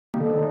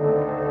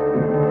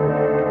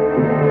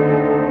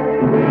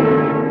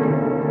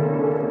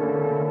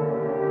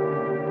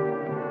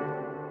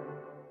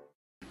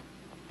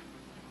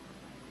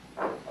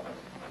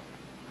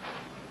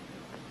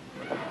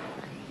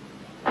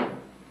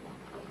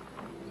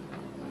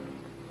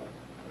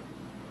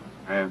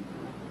And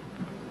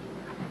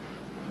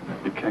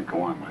you can't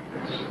go on like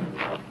this.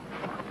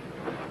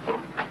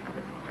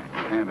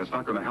 And it's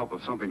not going to help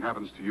if something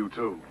happens to you,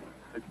 too.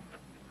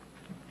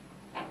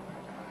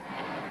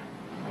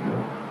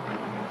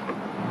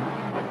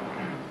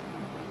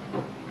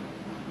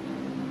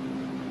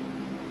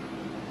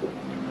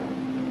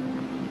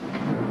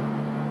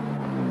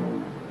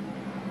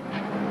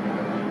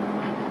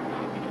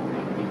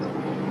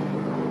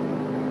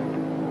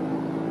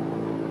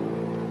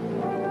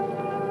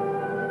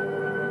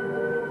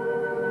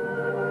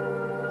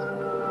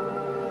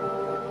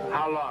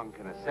 How long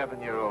can a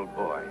 7-year-old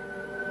boy,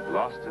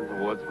 lost in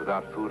the woods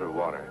without food or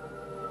water,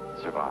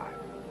 survive?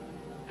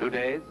 2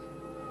 days?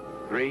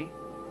 3?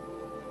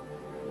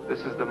 This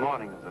is the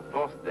morning of the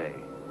 4th day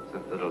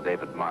since little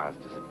David Morris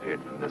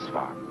disappeared from this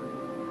farm.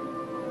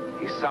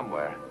 He's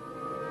somewhere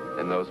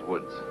in those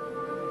woods.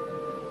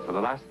 For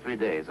the last 3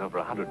 days, over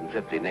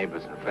 150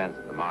 neighbors and friends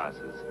of the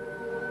Morrises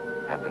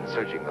have been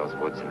searching those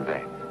woods in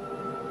vain.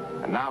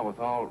 And now, with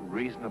all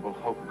reasonable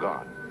hope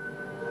gone,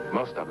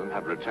 most of them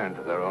have returned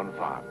to their own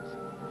farms,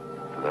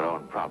 to their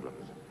own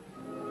problems,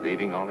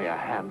 leaving only a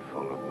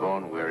handful of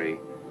bone-weary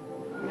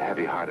and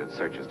heavy-hearted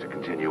searchers to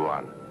continue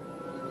on,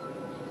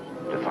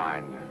 to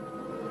find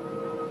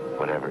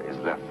whatever is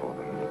left for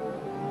them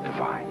to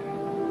find.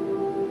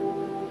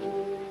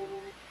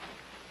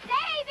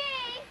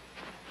 Davey!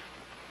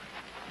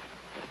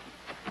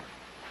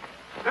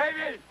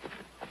 Davey!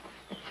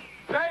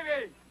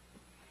 Davey!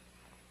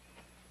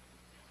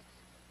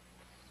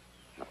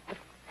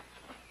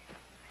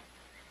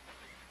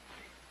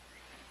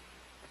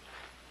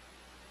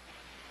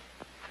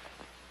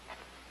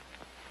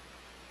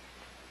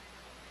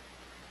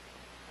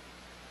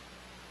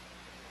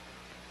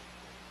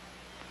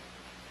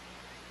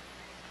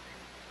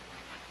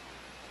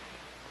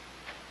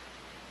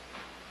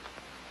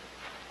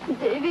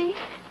 Davey?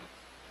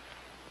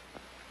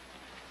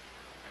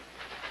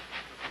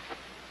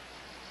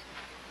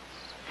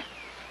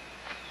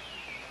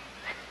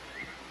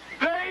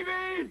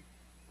 Davey!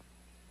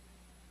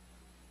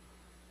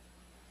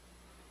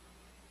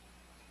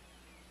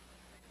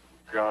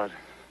 God,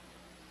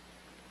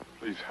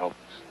 please help us.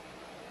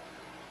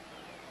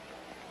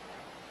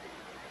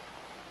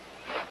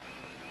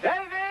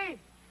 Davey!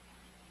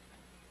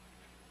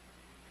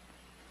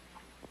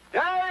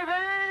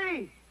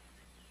 Davey!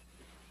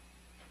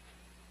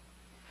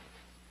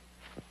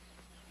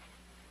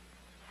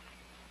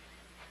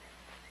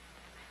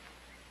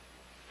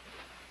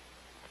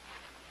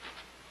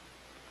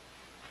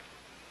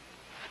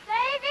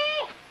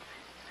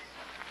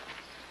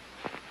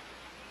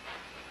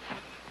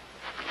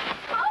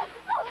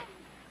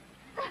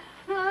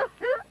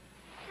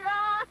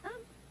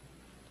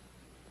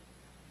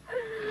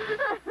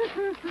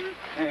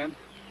 And?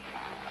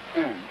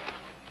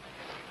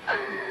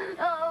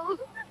 Oh,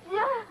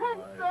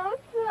 I'm so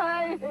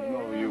tired.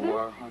 No, you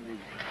are, honey.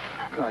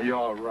 God, you're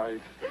all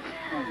right.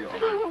 Oh, you're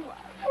all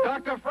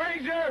right. Dr.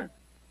 Frazier!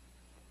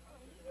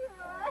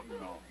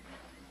 No.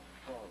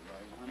 All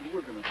right, honey.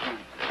 We're going to find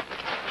you.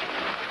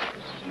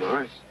 Mrs.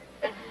 Morris.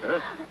 Huh?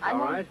 All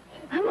right?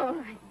 I'm all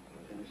right.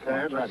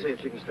 Stand. Let's see if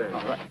she can stand.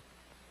 All right.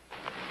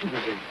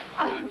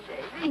 Oh,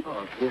 Davey.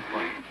 Oh, we'll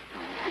find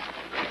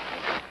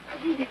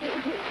you.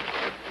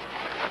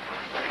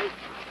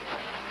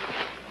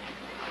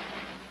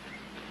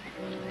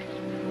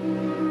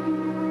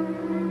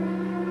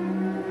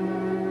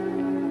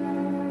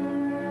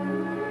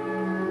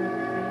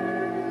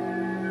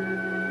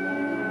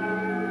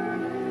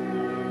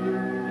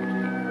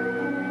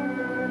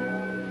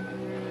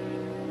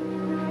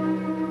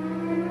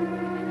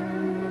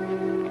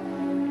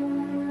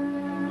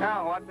 Now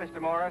what,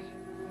 Mr. Morris?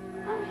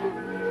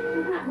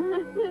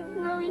 It's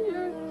no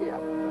use,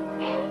 Jim.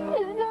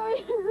 It's no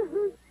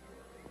use.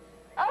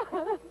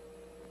 Oh.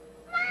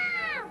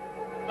 Mom!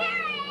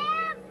 Here I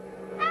am!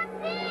 Up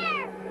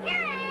here!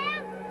 Here I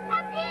am!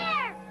 Up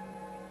here!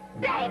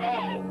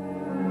 Davey!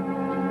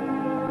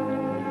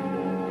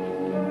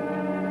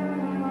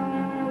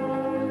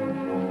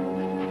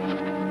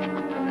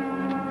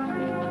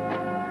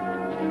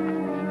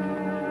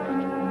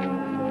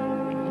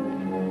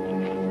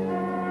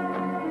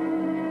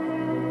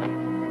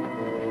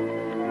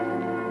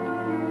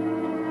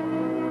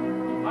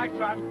 Hi,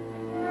 son.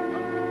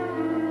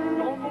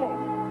 Don't move.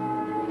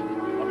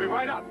 I'll be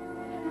right up.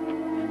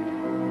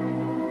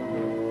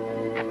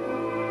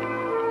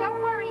 Don't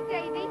worry,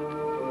 Davey.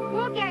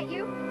 We'll get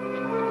you.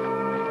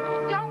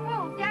 Don't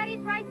move. Daddy's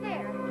right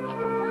there.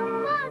 Don't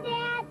move,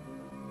 Dad.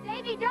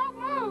 Davey, don't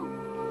move.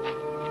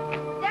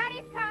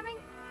 Daddy's coming.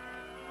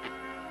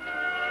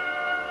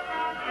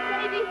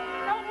 Davey,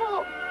 don't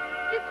move.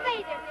 Just stay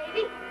there,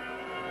 Davey.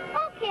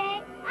 Okay,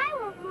 I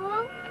won't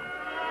move.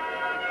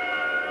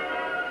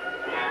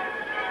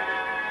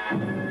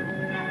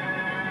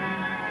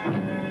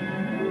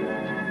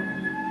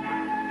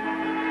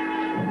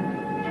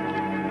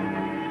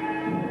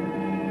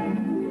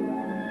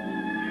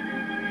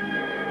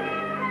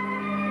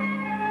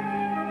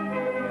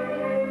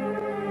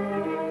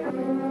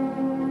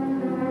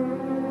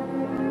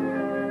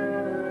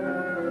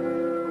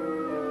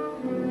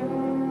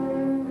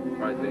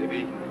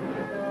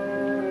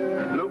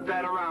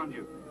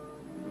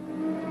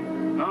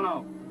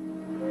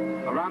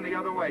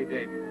 way,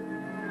 Davey.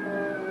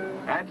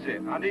 That's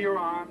it. Under your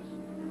arms.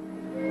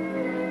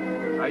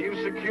 Are you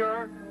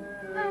secure?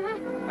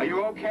 Uh-huh. Are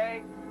you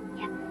okay?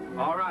 Yep.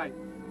 All right.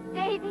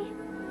 Davey.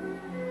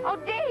 Oh,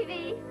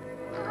 Davey.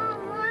 Oh,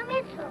 Mom,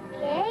 it's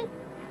okay.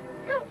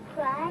 Don't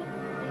cry.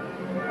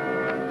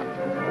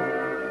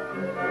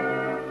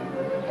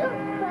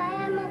 Don't cry.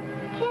 I'm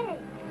okay.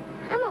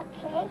 I'm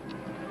okay.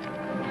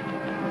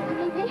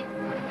 Davey.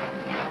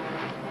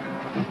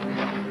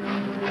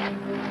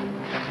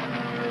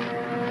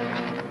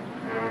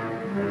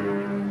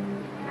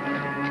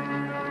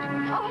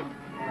 Oh,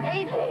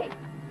 Davey.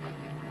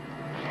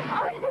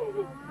 Oh,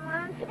 Davey.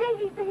 Mom.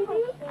 Davey, baby.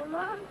 Okay,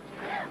 Mom.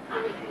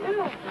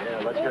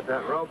 Yeah, let's get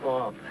that rope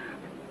off.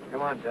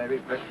 Come on, Davey,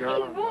 pick your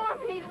arm. He's warm.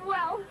 He's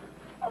well.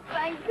 Oh,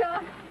 thank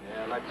God.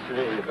 Yeah, let's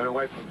see. You've been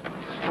away from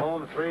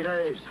home 3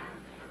 days.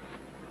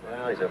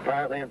 Well, he's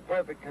apparently in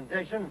perfect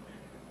condition.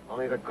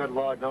 Only the good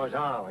Lord knows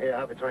how. Here,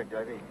 have a drink,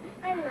 Davey.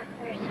 I'm not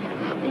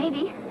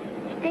thirsty.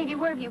 Davey,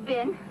 where have you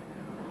been?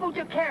 Who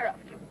took care of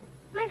you?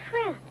 My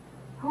friend.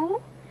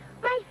 Who?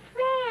 My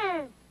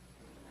friend.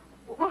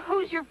 Well,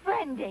 who's your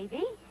friend,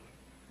 Davey?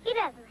 He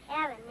doesn't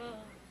have a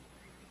name.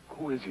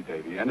 Who is he,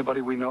 Davey?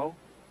 Anybody we know?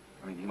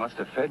 I mean, he must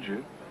have fed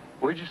you.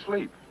 Where'd you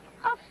sleep?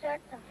 All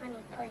sorts of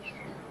funny places.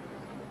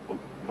 Well,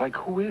 like,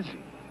 who is he?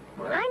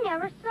 Well, I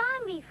never saw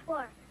him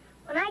before.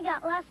 When I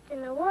got lost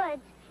in the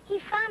woods, he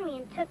found me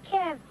and took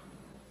care of me.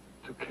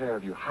 Took care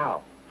of you?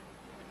 How?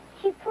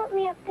 He put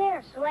me up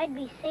there so I'd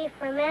be safe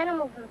from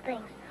animals and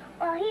things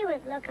while he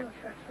was looking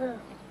for food.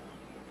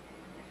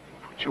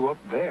 Put you up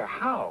there?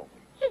 How?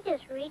 He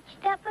just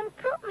reached up and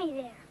put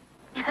me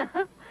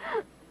there.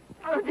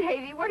 Oh,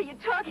 Davey, what are you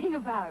talking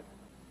about?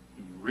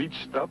 He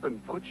reached up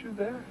and put you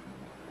there?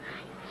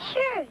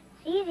 Sure, it's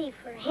easy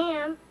for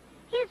him.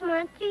 He's more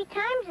than 3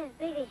 times as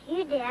big as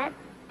you, Dad.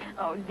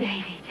 Oh,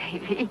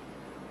 Davey.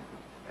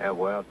 Yeah,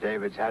 well,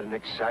 David's had an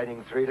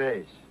exciting 3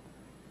 days.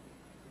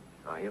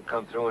 Now, he'll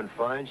come through in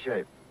fine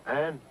shape.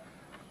 And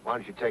why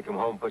don't you take him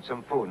home and put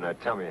some food in that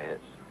tummy of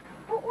his?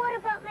 But what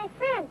about my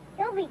friend?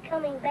 He'll be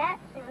coming back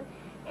soon,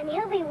 and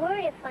he'll be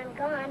worried if I'm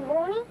gone,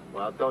 won't he?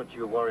 Well, don't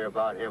you worry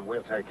about him.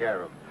 We'll take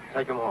care of him.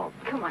 Take him home.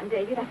 Come on,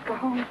 Davey, let's go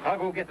home. I'll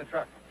go get the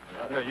truck.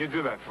 Yeah, you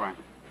do that, Frank.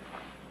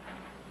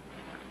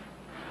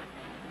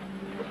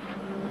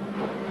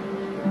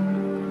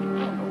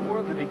 How in the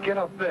world did he get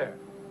up there?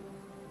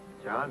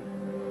 John,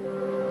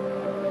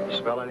 you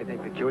smell anything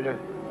peculiar?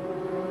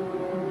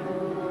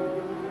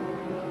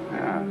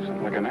 Yeah, it's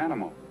like an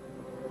animal.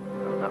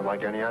 Not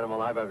like any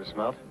animal I've ever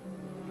smelled.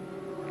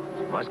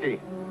 It's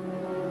musky.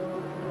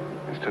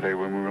 Yesterday,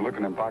 when we were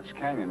looking at Box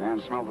Canyon,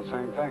 Ann smelled the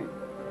same thing.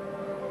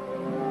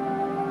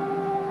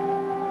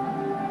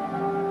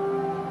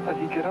 How'd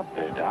he get up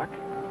there, Doc?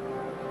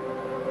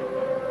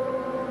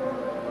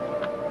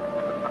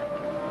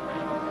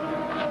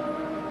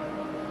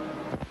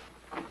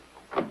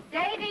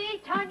 Davey,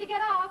 time to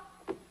get off.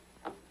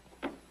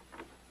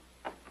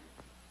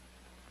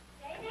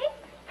 Davey,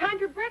 time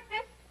for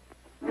breakfast.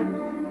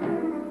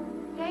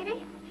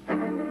 Davey?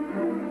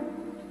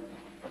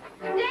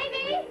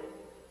 Davey?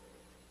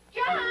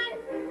 John?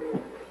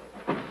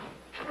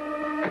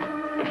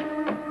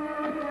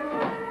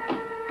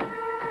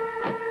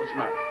 What's the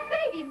matter?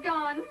 Davey's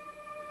gone.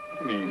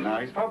 I mean, now,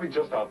 he's probably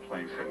just out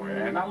playing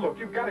somewhere. And now, look,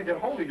 you've got to get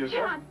hold of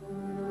yourself. John,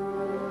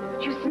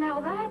 did you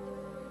smell that?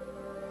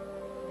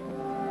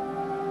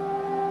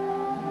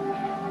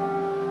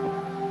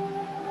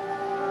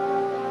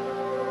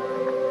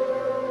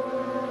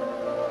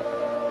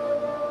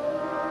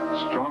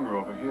 Stronger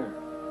over here.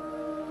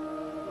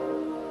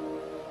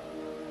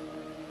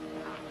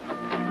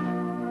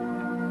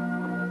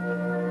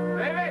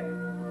 David!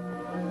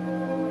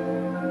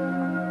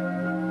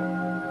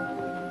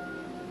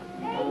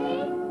 Davey?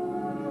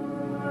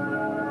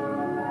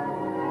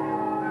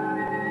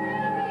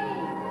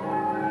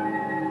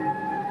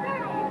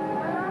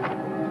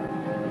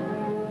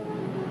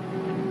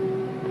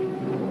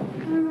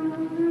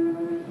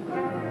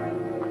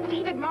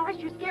 David Morris,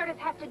 you scared us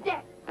half to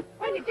death.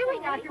 What are you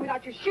doing out here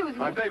without your shoes?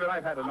 David,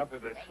 I've had enough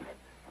of this.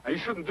 Now, you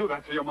shouldn't do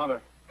that to your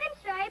mother. I'm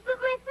sorry, but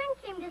my friend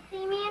came to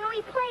see me and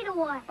we played a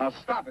while. Now,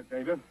 stop it,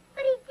 David.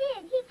 But he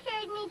did. He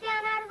carried me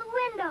down out of the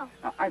window.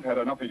 Now, I've had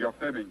enough of your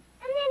fibbing.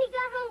 And then he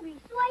got hungry,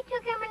 so I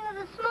took him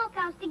into the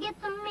smokehouse to get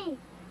some meat.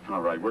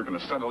 All right, we're going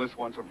to settle this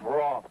once and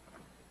for all.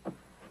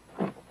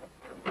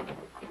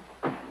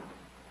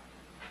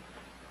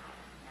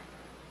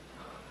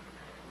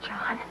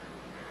 John.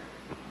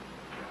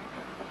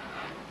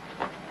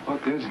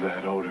 What is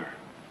that odor?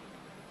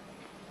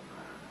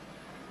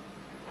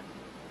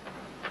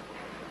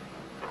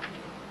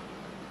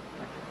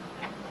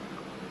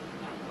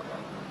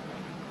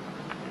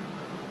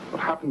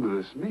 What happened to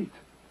this meat?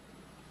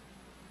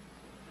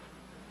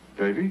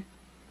 Davey?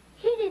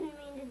 He didn't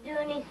mean to do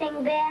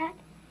anything bad.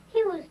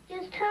 He was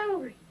just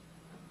hungry.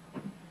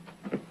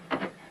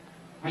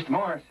 Mr.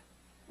 Morris,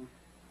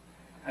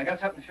 I got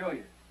something to show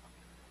you.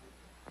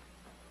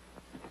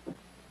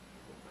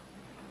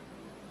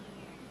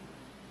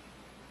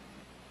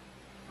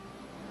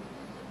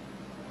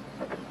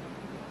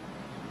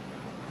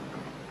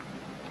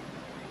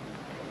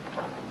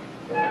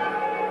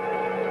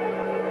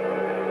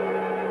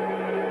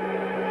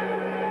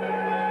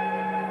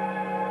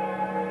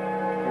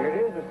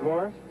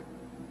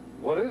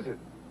 is it?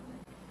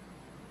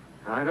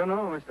 I don't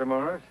know, Mr.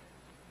 Morris.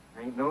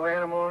 Ain't no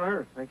animal on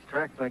earth makes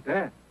tracks like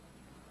that.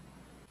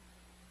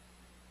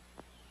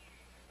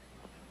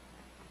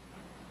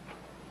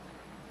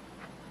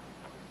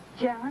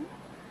 John?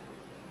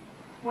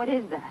 What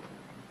is that?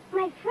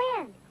 My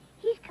friend.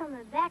 He's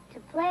coming back to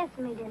play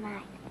with me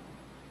tonight.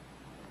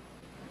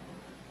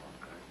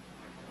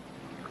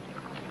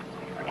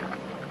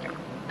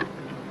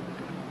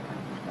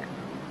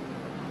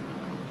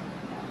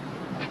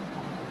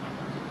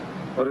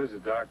 What is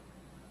it, Doc?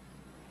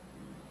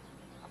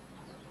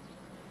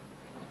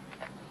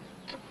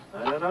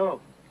 I don't know.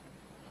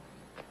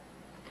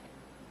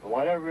 But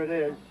whatever it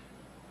is,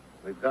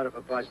 we've got it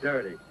for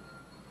posterity.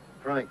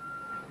 Frank,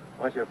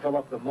 I want you to fill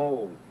up the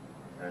mold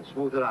and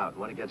smooth it out.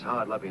 When it gets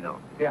hard, let me know.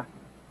 Yeah.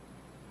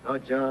 No,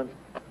 John.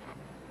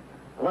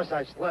 Unless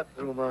I slept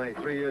through my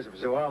 3 years of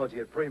zoology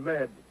at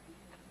pre-med,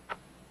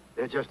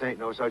 there just ain't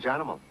no such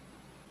animal.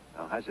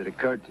 Now, has it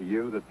occurred to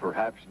you that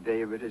perhaps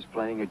David is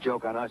playing a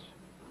joke on us?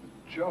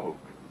 Joke?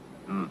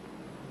 Hmm.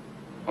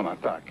 Well, now,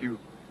 Doc, you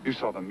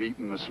saw the meat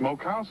in the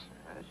smokehouse?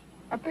 Yes.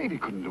 Now, Davey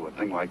couldn't do a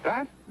thing like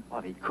that.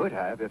 Well, he could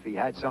have if he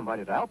had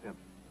somebody to help him.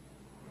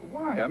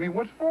 Why? I mean,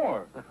 what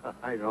for?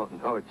 I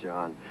don't know,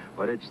 John,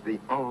 but it's the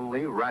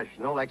only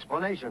rational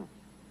explanation.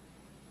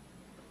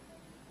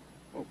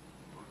 Well,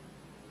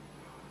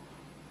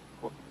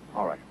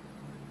 all right.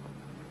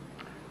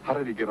 How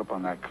did he get up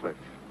on that cliff?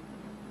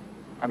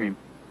 I mean,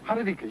 how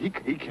did he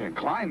can't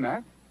climb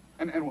that.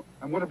 And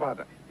what about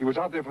that? He was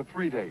out there for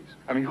 3 days.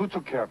 I mean, who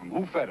took care of him?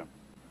 Who fed him?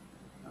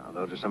 Now,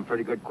 those are some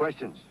pretty good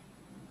questions.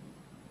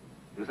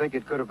 You think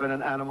it could have been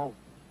an animal,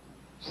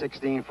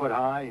 16 foot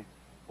high,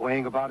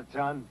 weighing about a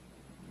ton,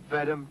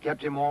 fed him,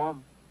 kept him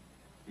warm?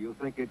 Do you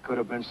think it could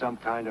have been some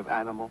kind of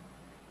animal?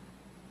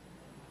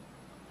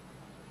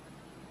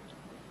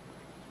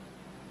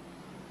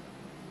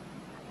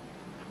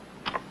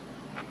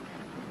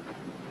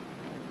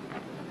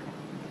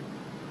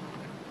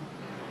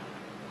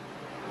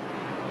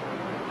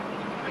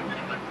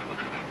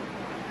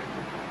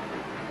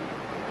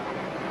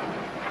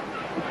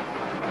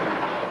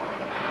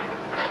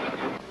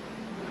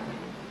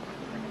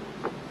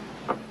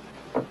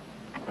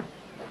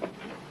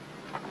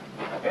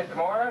 Mr.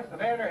 Morris, the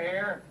men are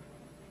here.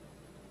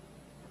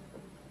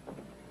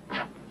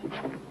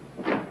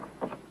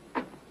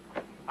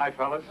 Hi,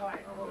 fellas.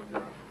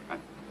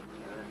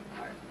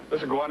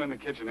 Listen, go on in the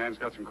kitchen. Ann's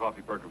got some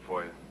coffee perking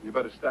for you. You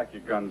better stack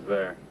your guns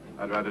there.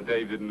 I'd rather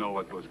Dave didn't know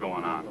what was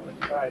going on.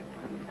 Right.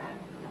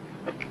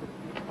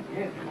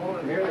 Yes, come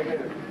on here. They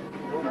get it.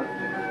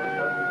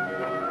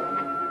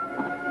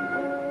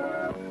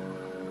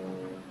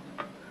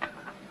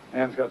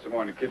 Ann's got some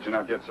more in the kitchen.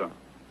 I'll get some.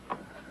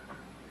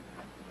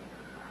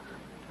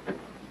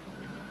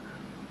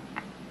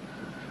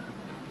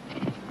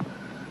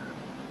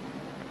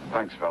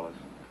 Thanks, fellas.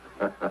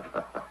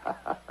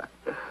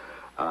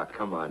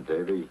 Come on,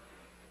 Davey.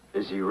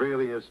 Is he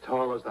really as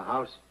tall as the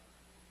house?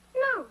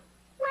 No,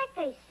 like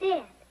I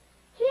said,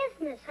 he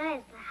isn't as high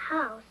as the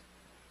house,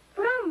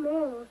 but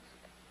almost.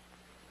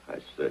 I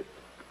see.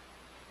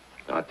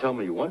 Now, tell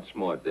me once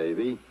more,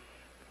 Davey,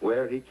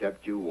 where he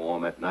kept you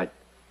warm at night.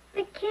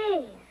 The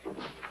cave.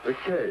 The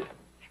cave.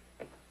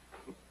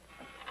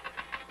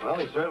 Well,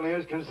 he certainly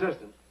is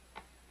consistent.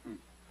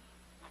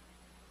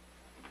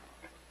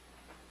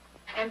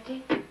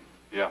 Empty?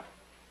 Yeah.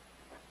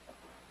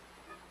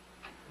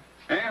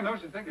 Ann,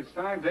 don't you think it's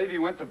time Davey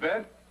went to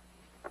bed?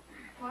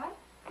 What?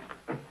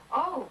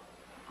 Oh,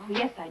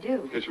 yes, I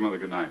do. Kiss your mother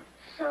good night.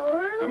 So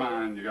early? Come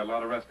on, you got a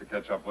lot of rest to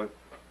catch up with.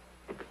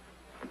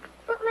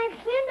 But my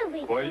friend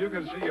will be... Well, you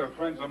can see your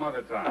friend some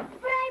other time.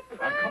 But I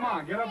Now, promised come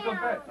on, get up to him.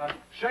 bed. Now,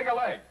 shake a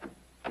leg.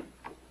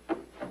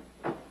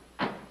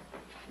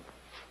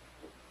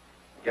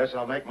 Guess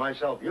I'll make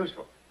myself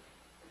useful.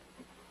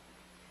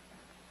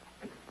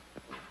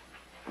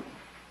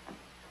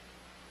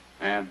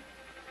 Ann.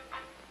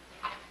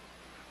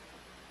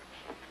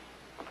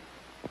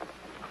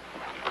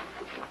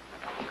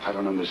 I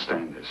don't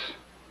understand this.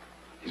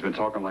 He's been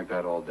talking like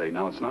that all day.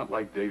 Now, it's not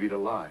like Davey to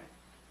lie.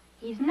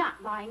 He's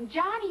not lying,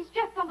 John. He's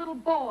just a little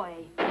boy.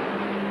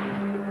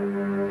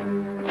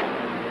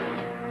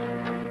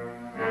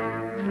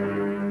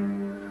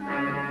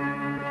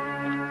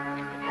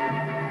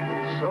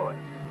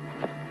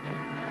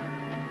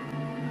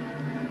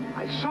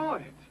 I saw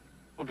it.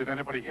 Well, did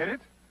anybody hit it?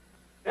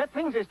 That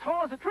thing's as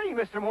tall as a tree,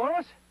 Mr.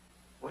 Morris.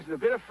 Wasn't a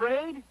bit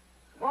afraid.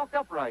 Walked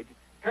upright.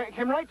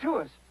 Came right to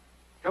us.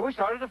 So we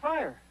started a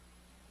fire.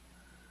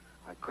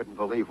 I couldn't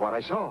believe what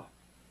I saw.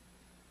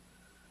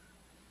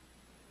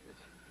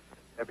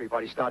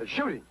 Everybody started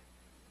shooting.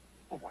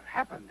 Well, what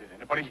happened? Did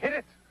anybody hit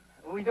it?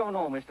 We don't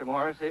know, Mr.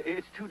 Morris.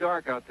 It's too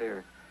dark out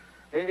there.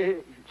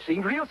 It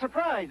seemed real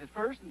surprised at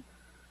first,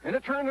 and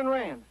it turned and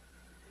ran.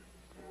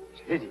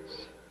 It's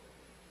hideous.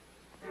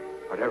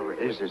 Whatever it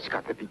is, it's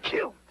got to be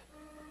killed.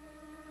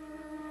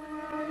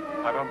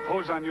 I've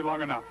imposed on you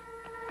long enough.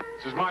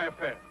 This is my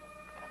affair.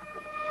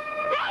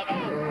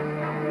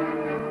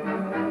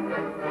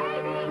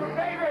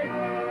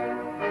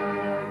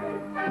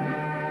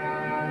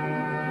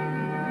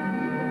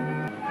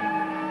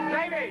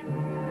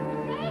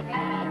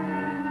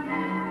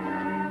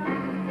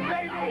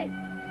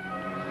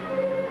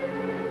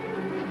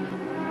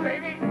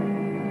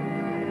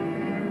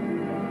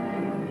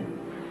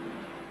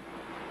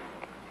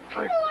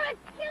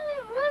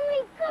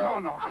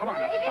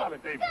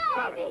 Davey, No,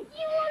 stop Davey, it.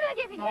 you won't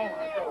give me. No, I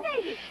don't.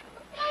 Davey.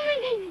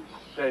 Davey.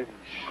 Davey.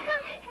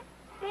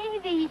 Davey,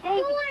 Davey. You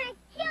want to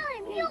kill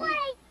him. You want to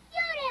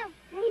shoot him.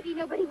 Davey,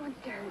 nobody wants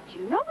to hurt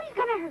you. Nobody's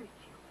going to hurt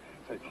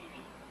you.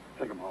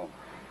 Take him home.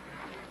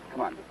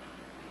 Come on.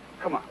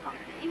 Come on.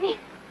 Davey.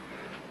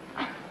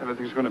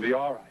 Everything's going to be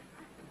all right.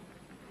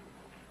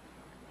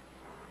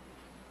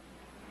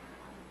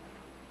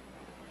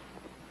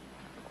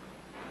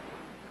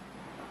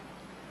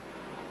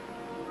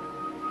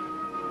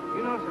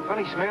 You know, it's a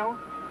funny smell.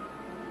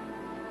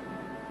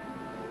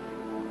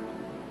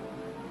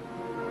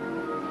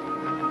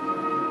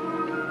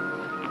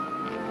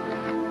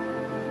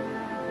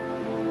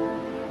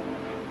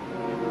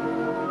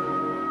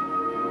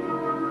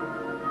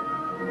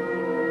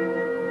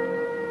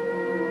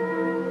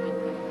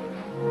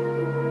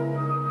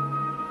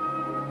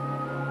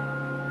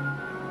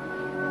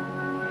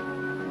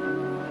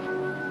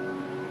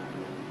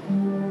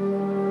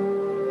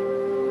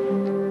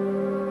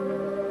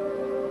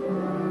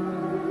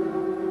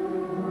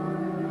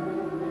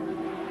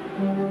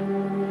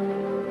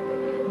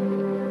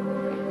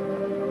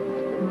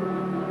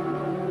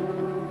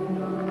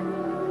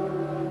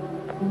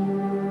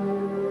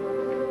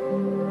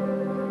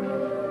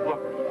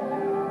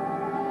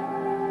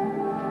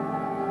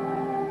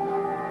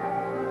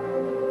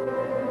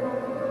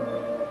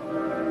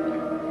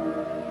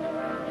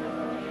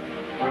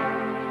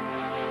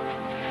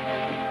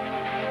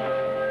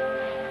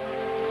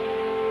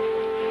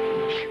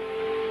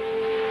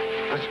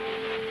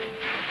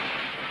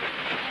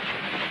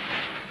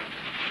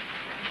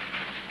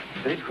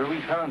 Where we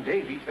found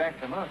Davey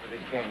back the mouth of this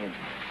canyon.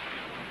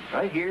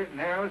 Right here, it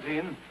narrows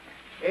in,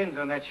 ends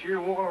on that sheer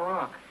wall of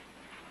rock.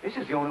 This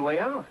is the only way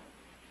out. Well,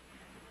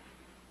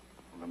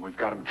 then we've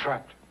got him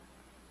trapped.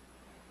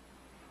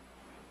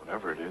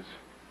 Whatever it is.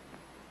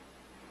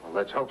 Well,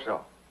 let's hope so.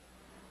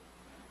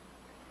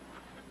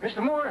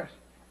 Mr. Morris,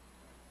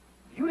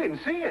 you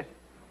didn't see it.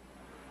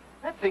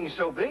 That thing's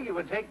so big it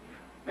would take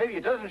maybe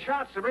a dozen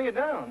shots to bring it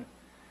down.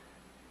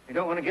 We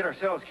don't want to get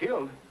ourselves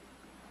killed.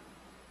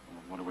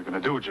 What are we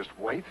going to do? Just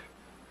wait?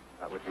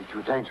 That would be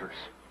too dangerous.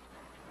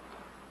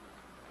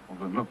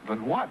 Well,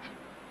 then what?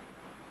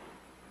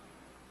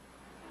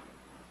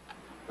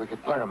 We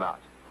could burn him out.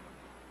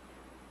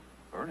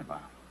 Burn him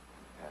out.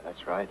 Yeah,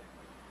 that's right.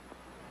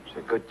 There's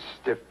a good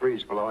stiff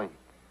breeze blowing.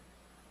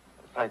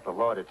 Thank the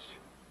Lord, it's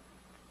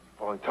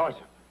blowing towards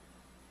him.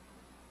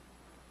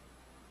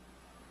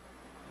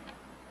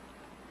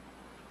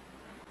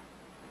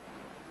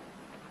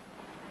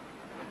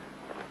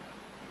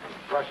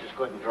 Brush is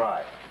good and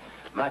dry.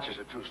 Matches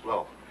are too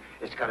slow.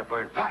 It's got to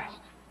burn fast.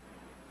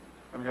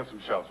 Let me have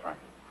some shells, Frank.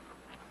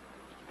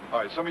 All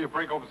right, some of you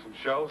break over some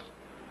shells,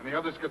 and the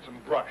others get some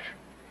brush.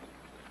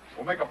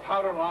 We'll make a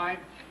powder line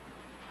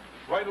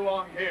right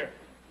along here.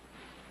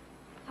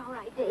 It's all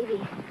right, Davey.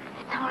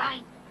 It's all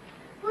right.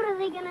 What are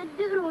they going to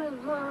do to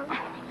him, Mom?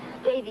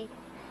 Davey,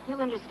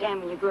 you'll understand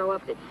when you grow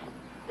up that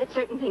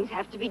certain things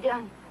have to be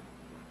done.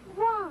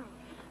 Why?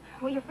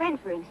 Well, your friend,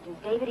 for instance,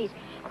 David,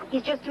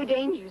 he's just too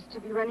dangerous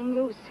to be running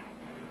loose.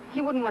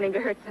 You wouldn't want him to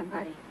hurt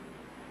somebody.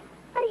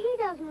 But he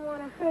doesn't want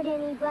to hurt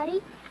anybody.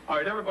 All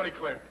right, everybody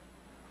clear.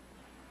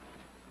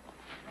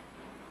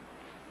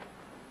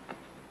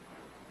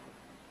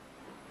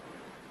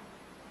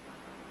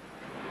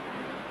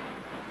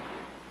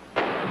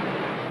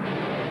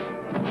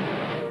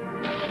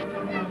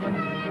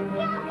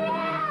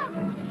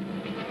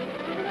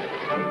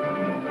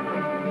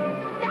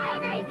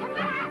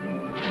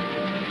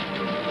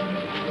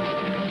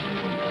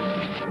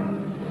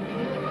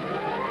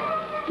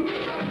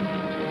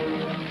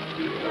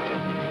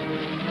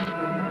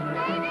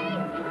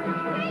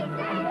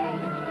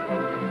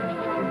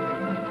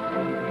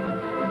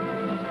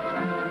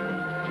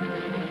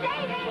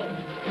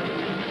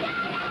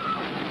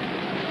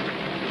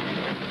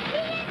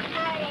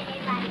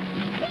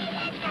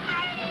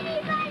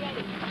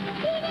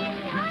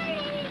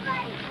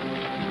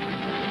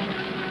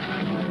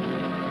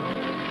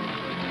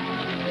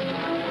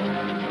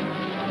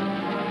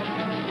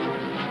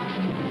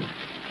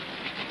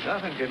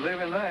 Nothing could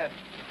live in that,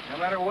 no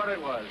matter what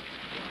it was.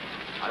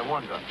 I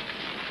wonder.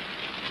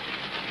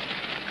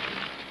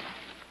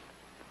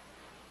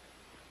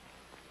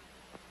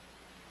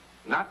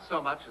 Not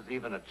so much as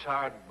even a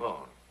charred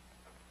bone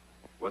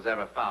was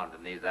ever found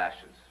in these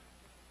ashes.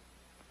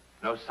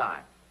 No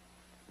sign.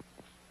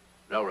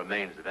 No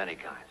remains of any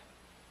kind.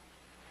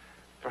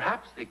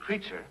 Perhaps the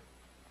creature,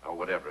 or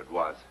whatever it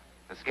was,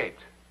 escaped.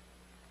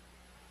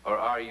 Or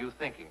are you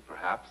thinking,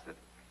 perhaps, that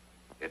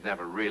it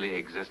never really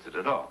existed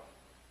at all?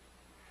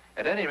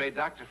 At any rate,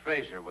 Dr.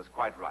 Fraser was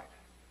quite right.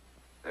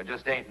 There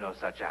just ain't no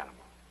such animal.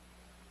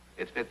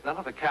 It fits none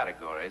of the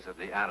categories of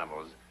the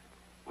animals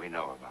we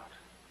know about.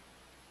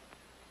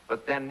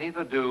 But then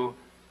neither do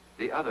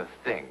the other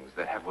things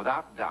that have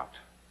without doubt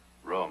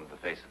roamed the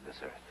face of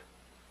this earth.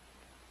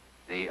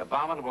 The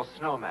abominable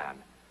snowman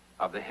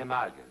of the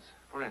Himalayas,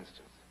 for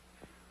instance,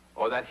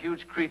 or that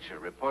huge creature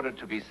reported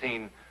to be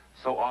seen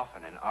so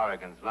often in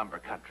Oregon's lumber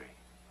country.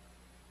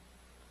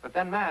 But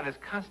then man is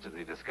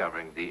constantly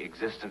discovering the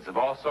existence of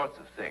all sorts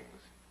of things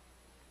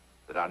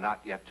that are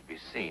not yet to be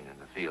seen in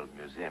the Field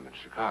Museum in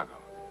Chicago.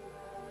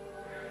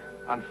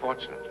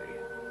 Unfortunately,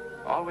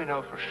 all we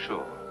know for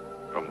sure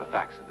from the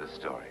facts of this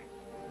story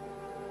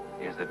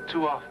is that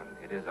too often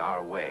it is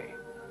our way,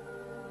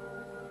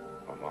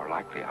 or more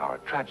likely our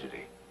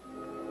tragedy,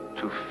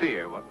 to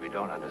fear what we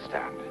don't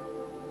understand.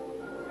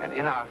 And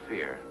in our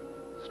fear,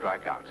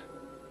 strike out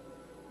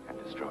and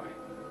destroy.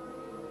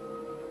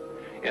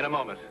 In a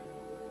moment,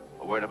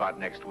 a word about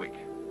next week.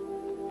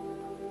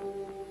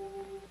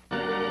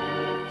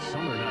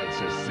 Summer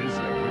nights are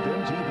sizzling with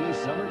MTV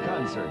summer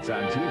concerts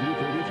on TV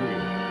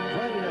 33.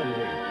 Friday night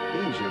at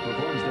 8, Asia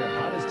performs their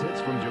hottest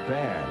hits from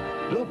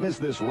Japan. Don't miss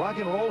this rock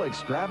and roll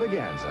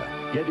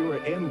extravaganza. Get your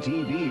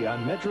MTV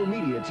on Metro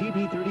Media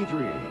TV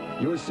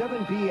 33, your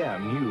 7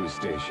 p.m. news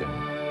station.